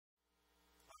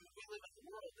live in a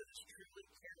world that is truly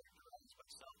characterized by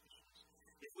selfishness.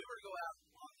 If we were to go out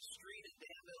on the street in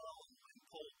Danville, Illinois, and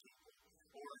poll people,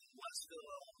 or in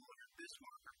Westville, Illinois, or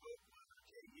Bismarck, or Oakwood, or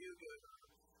Cayuga, or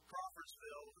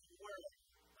Crawfordsville, or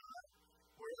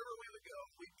wherever we would go,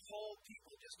 we'd poll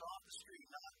people just off the street,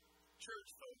 not church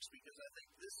folks, because I think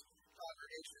this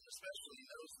congregation especially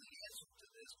knows the answer to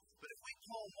this. But if we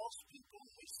poll most people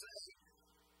and we say,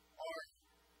 are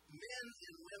men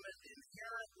and women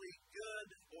inherently good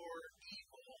or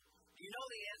evil? Do you know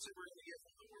the answer we're going to get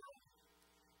from the world?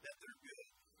 That they're good.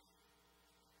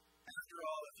 After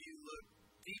all, if you look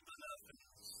deep enough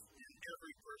in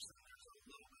every person, there's a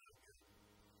little bit of good.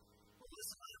 Well,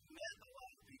 listen, I've met a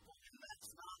lot of people, and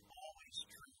that's not always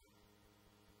true.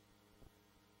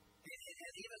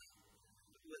 And even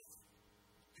with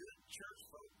good church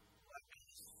folk like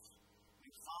us, we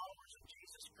followers of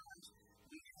Jesus Christ,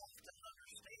 we have to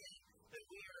understand that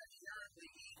we are inherently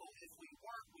evil. If we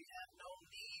weren't, we have no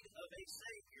need of a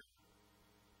Savior.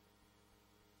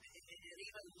 And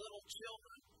even little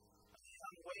children,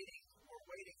 we're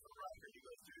waiting for Riker to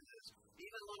go through this.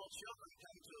 Even little children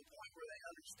come to a point where they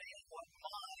understand what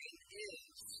mine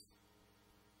is.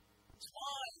 It's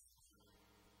mine.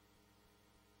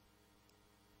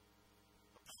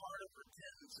 A part of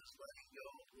repentance is letting go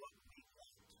of what we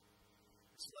want.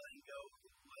 It's letting go of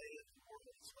the way of the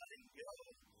world. It's letting go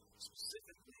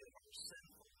specifically of our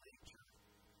sinful nature.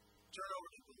 Turn over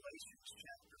to Galatians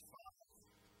chapter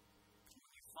 5.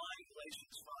 When you find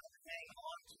Galatians 5, hang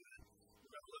on to it.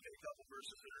 We're going to look at a couple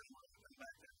verses there and we're going to come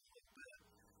back there in a little bit.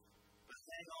 But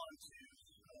hang on to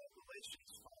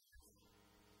Galatians 5.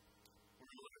 We're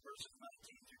going to look at verses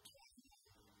 19 through 21.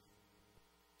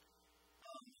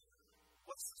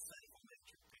 What's the sinful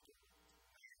nature of people?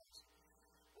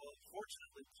 Well,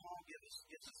 fortunately, Paul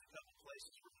gives us a couple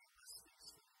places where he lists these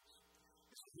things.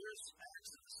 And so here's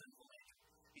acts of the sinful nature.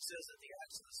 He says that the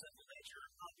acts of the sinful nature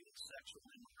are common sexual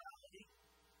immorality,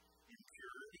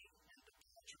 impurity, and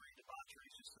debauchery. Debauchery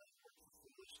is just another word for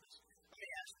foolishness. Let me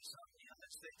ask you something. The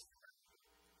United States of America,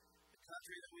 the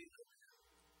country that we live in,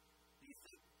 do you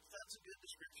think that's a good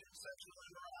description? Sexual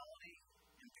immorality,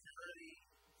 impurity,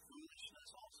 foolishness,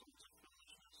 all sorts of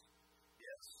foolishness?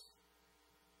 Yes.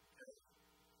 Okay.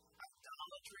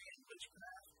 Idolatry and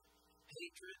witchcraft,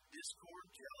 hatred, discord,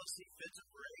 jealousy, fits of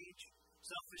rage,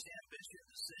 selfish ambition,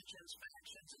 dissensions,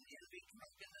 factions, and envy,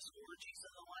 drunkenness, orgies,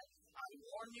 and the like. I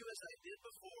warn you, as I did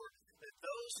before, that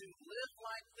those who live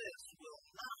like this will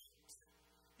not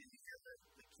inherit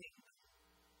the kingdom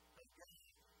of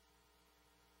God.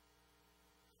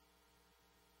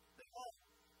 They won't.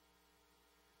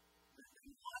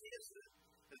 And why is it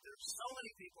that there's so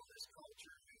many people in this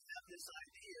culture who have this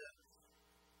idea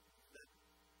that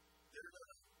they're going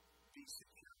to be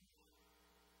secure?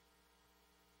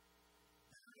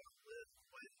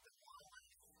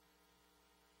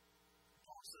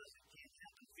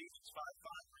 Ephesians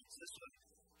 5:5 reads this way,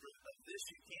 for of this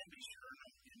you can be sure,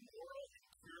 an immoral,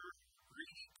 impure,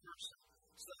 greedy person,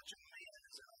 such a man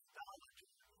is an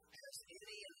idolater, has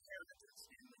any inheritance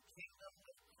in the kingdom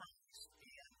of Christ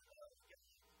and of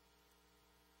God.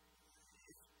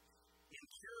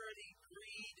 Impurity,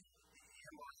 greed,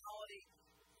 immorality,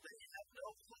 they have no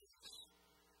place.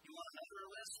 You want another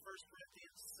list? 1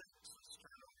 Corinthians 6. Let's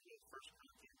turn over to 1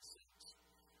 Corinthians 6.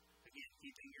 Again,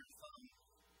 keeping your thumb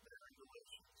there in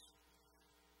Galatians.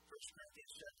 1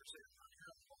 Corinthians chapter 6. Here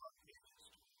on the bottom pages.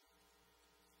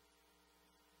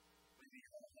 Maybe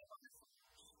you all have other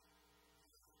phones.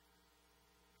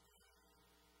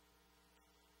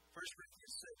 1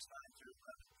 Corinthians 6, 9 through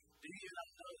 11. Do you not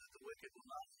know that the wicked will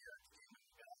not inherit the kingdom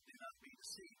of God? Do not be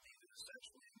deceived, neither the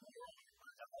sexually immoral, nor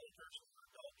idolaters, nor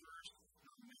adulterers,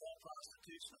 nor male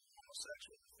prostitutes, nor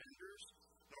homosexual offenders,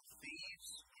 nor thieves,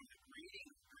 nor the greedy,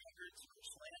 nor drunkards, nor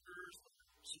slanderers, nor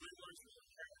swindlers will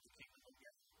inherit the kingdom of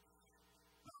God.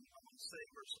 I want to say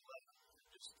verse 11,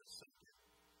 just a second.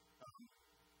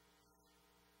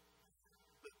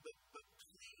 But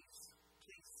please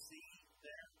see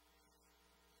there.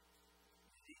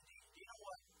 Do you know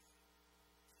what?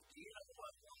 Do you know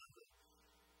what one of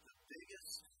the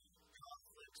biggest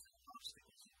conflicts and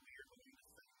obstacles that we are going to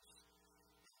face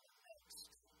in the next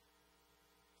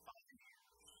 5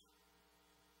 years?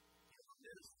 You know what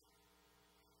it is?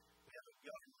 We have a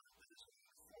government that is going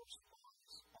to force upon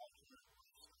us alternate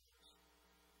lifestyles.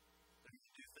 They're going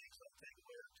to do things like take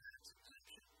away our tax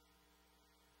exemption.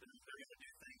 They're going to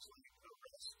do things like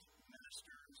arrest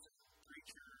ministers and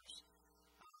preachers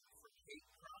for hate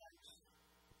crimes.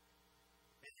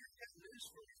 And I have news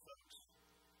for you folks.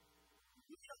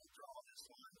 We don't draw this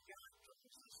line. God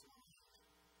draws this line.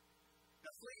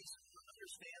 Now please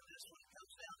understand this when it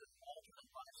comes down to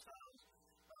alternate lifestyles.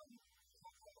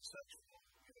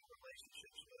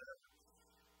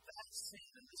 sin,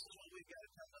 and this is what we've got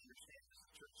to come to understand as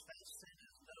the church, that sin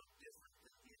is no different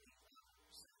than any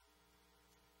other sin.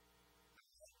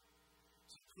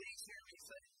 So please hear me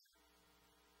say,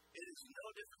 it is no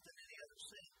different than any other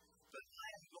sin. But I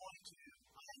am going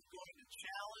to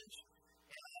challenge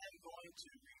and I am going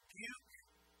to rebuke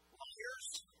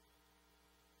liars.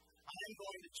 I am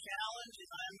going to challenge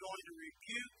and I am going to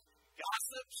rebuke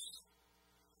gossips.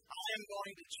 I am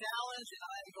going to challenge and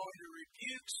I am going to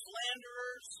rebuke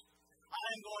slanderers. I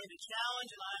am going to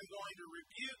challenge and I am going to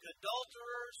rebuke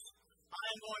adulterers. I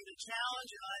am going to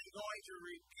challenge and I am going to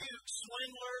rebuke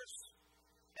swindlers.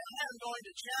 And I am going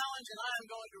to challenge and I am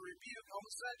going to rebuke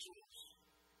homosexuals.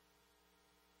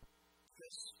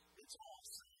 Because it's all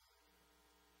sin.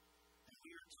 And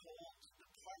we are told to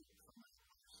depart from that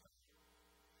lifestyle.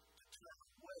 To turn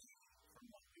away from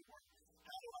what we were.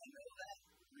 How do I know that?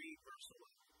 Read verse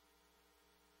 11.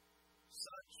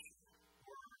 Such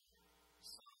were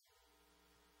some of you.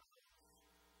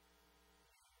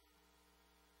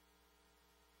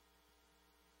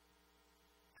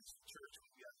 As the church,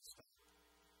 we've got to stop.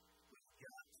 We've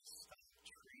got to stop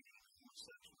treating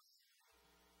homosexuality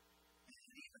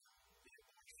and even the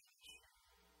abortion issue,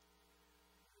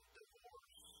 the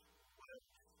divorce,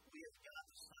 whatever. We have got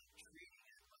to stop treating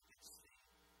it like it's the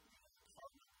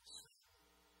pardonable sin.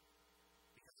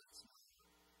 Because it's not.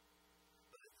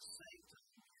 But at the same time,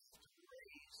 we have to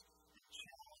raise and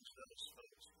challenge those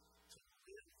folks to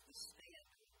live the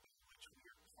standard in which we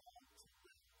are called to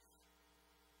live.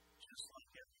 Just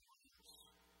like everyone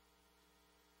else.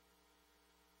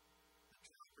 The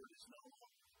drunkard is no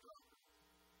longer a drunkard.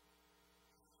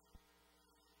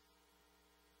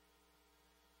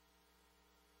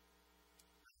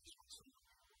 That is what some of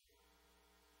you are.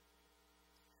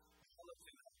 All of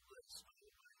you have lists, by the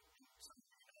way, and some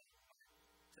of you have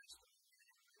testimony.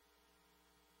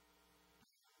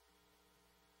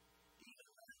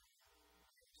 Even that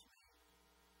is me.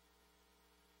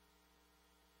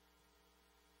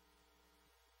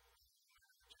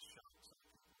 Just shocked some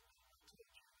people that I told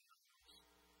you that I was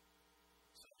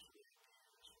sexually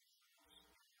abused when I was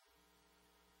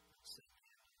sitting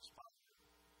in the spot.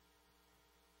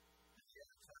 And yet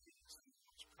I tell you this, the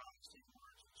most promising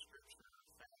words of Scripture are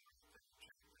found right there in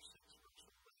chapter 6, verse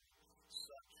 11.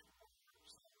 Such were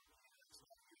some of you. That's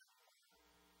not you.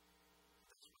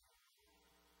 That's what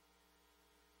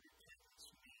repentance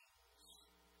means.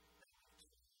 That we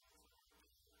turn from our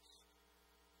goodness.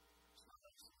 It's not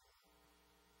us.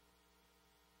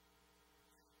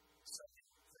 Second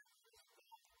thing is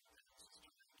God. Repentance is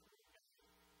turning toward God.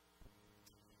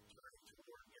 Turning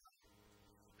toward God.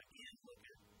 Again, look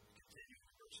at, continuing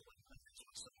in verse 11. That is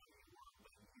what some of you were,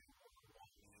 but you were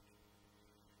washed.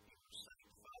 You were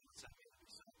sanctified. What's that mean to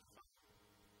be sanctified?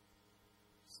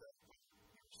 Sanctified.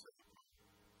 You were set apart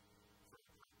for a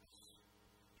purpose.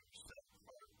 You were set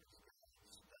apart as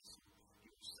God's vessel.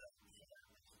 You were set apart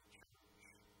as the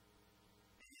church.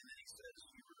 And then he says,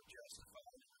 you were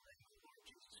justified in the name of the Lord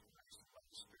Jesus Christ and by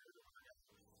the Spirit of our God.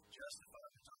 Justified,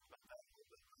 we talked about that a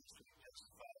little bit last week.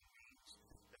 Justified means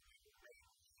that we were made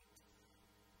right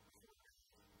before God.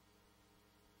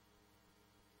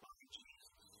 By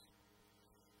Jesus.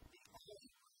 The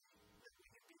only way that we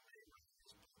can be made right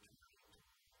is by turning to God.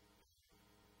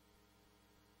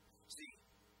 See,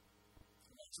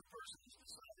 once a person has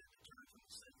decided to turn from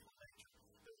the sinful nature,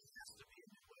 there has to be a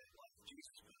new way of life.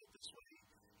 Jesus put it this way.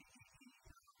 He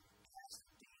cast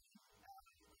the demon out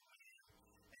of the man,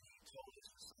 and he told his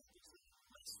disciples that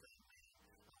unless that man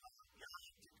got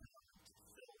to come and to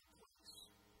fill the place,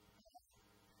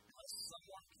 unless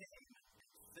someone came and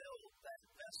filled that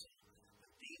vessel,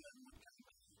 the demon would come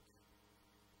back.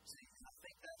 See, I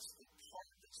think that's the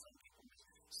part that some people miss.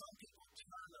 Some people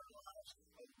turn their lives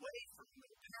away from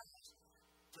their past,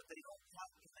 but they don't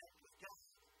quite connect with God.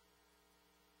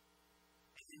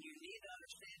 And you need to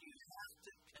understand you have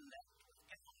to connect with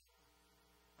God.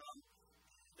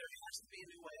 There has to be a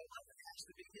new way of life. It has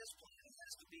to be His plan. It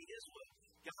has to be His way.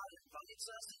 God invites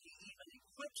us and He even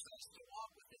equips us to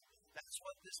walk with Him. That's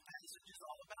what this passage is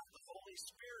all about. The Holy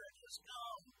Spirit has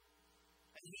come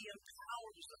and He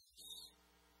empowers us.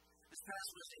 This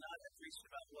past Wednesday night I preached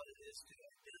about what it is to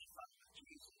identify with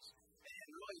Jesus. And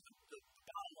really the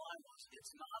bottom line was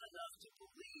it's not enough to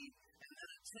believe and then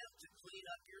attempt to clean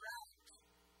up your act.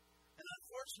 And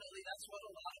unfortunately, that's what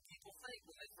a lot of people think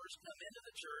when they first come into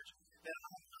the church, that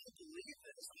I believe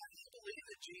this. I believe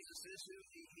that Jesus is who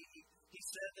he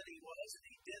said that He was, and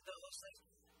He did those things.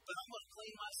 But I'm going to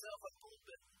clean myself up a little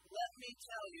bit. Let me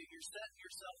tell you, you're setting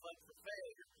yourself up for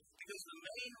failure. Because the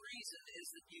main reason is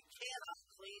that you cannot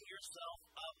clean yourself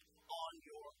up on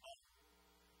your own.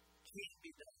 Can't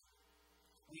be done.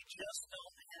 We just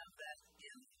don't have that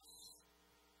in us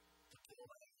to pull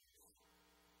out.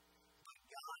 But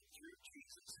God, through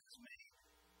Jesus, has made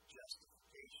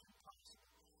justification possible.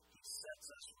 He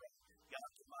sets us right. God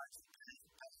provides the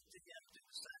path to Him through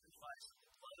the sacrifice of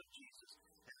the blood of Jesus.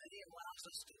 And then He allows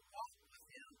us to walk with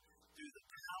Him through the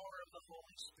power of the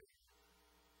Holy Spirit.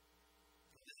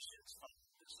 Galatians 5.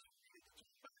 This is where we get to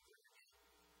talk back there again.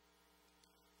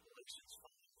 Galatians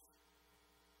 5.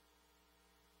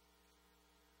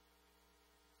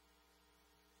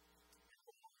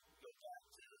 Go back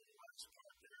to the last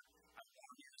part there. I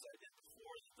warned you, as I did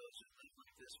before, that those who live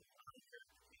like this will not inherit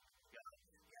the kingdom of God.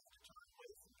 You have to turn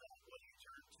away from that. What do you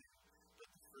turn to? But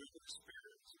the fruit of the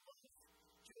Spirit is love,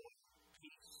 joy,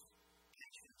 peace,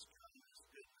 patience, kindness,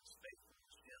 goodness,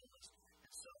 faithfulness, gentleness,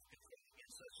 and self-control.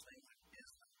 Against such things there is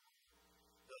no law.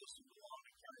 Those who belong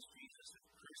to Christ Jesus have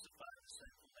crucified the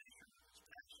sinful nature with its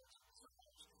passions and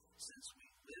desires. Since we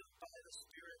live by the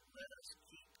Spirit, let us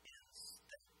keep in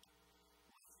step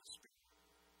with the Spirit.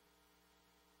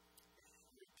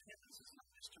 Repentance is not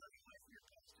just turning away from your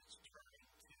past, it's turning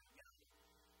to God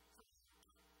for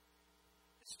hope.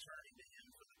 It's turning to Him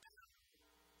for the power.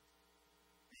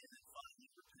 And then finally,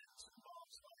 repentance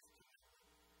involves life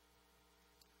commitment.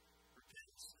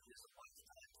 Repentance is a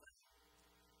lifetime thing.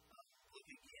 Look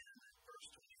again at verse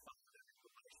 25 there in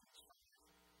Galatians 5.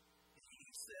 And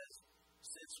he says,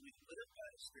 since we live by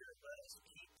the Spirit, let us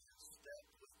keep in step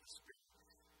with the Spirit.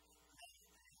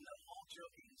 Now, all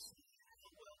joking aside, how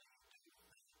well do you do with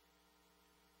that?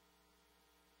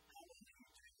 How well do you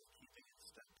do with keeping in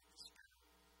step with the Spirit?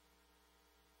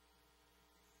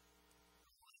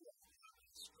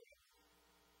 Let's struggle.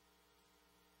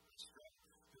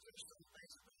 Because there's some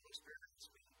things that the Holy Spirit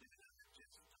asks me to do that I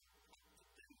just don't want to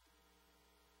do.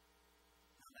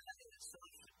 Now, that in itself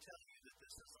should tell you that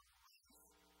this is a life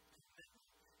commitment.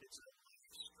 It's a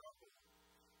life struggle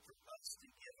for us to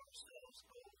give ourselves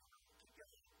over to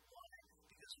God. Why?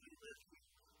 Because we live here.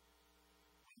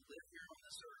 We live here on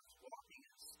this earth. Walking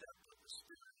in step with the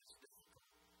Spirit is difficult.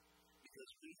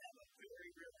 Because we have a very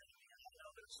real enemy. And I know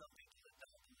there's some people that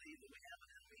don't believe that we have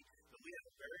an enemy, but we have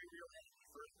a very real enemy.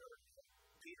 First,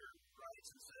 Peter writes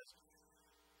and says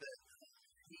that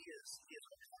he is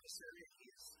our adversary. He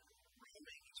is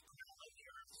roaming. He's prowling the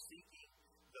earth, seeking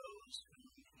those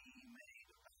whom he made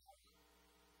bow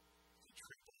to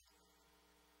triple.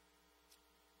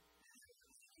 And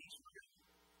he's real.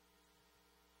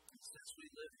 And since we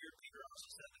live here, Peter also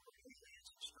said that we're aliens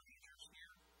and strangers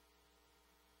here.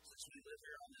 Since we live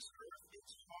here on this earth,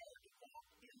 it's hard to walk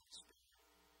in the Spirit.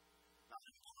 Not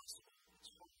impossible,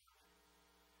 it's hard.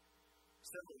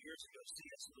 Several years ago,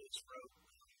 C.S. Lewis wrote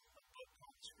a book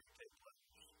called Screwtape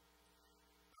Letters.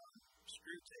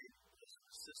 Screwtape was an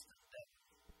assistant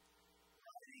deputy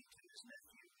writing to his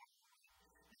nephew.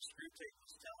 And Screwtape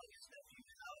was telling his nephew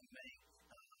how to make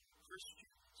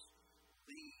Christians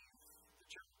lead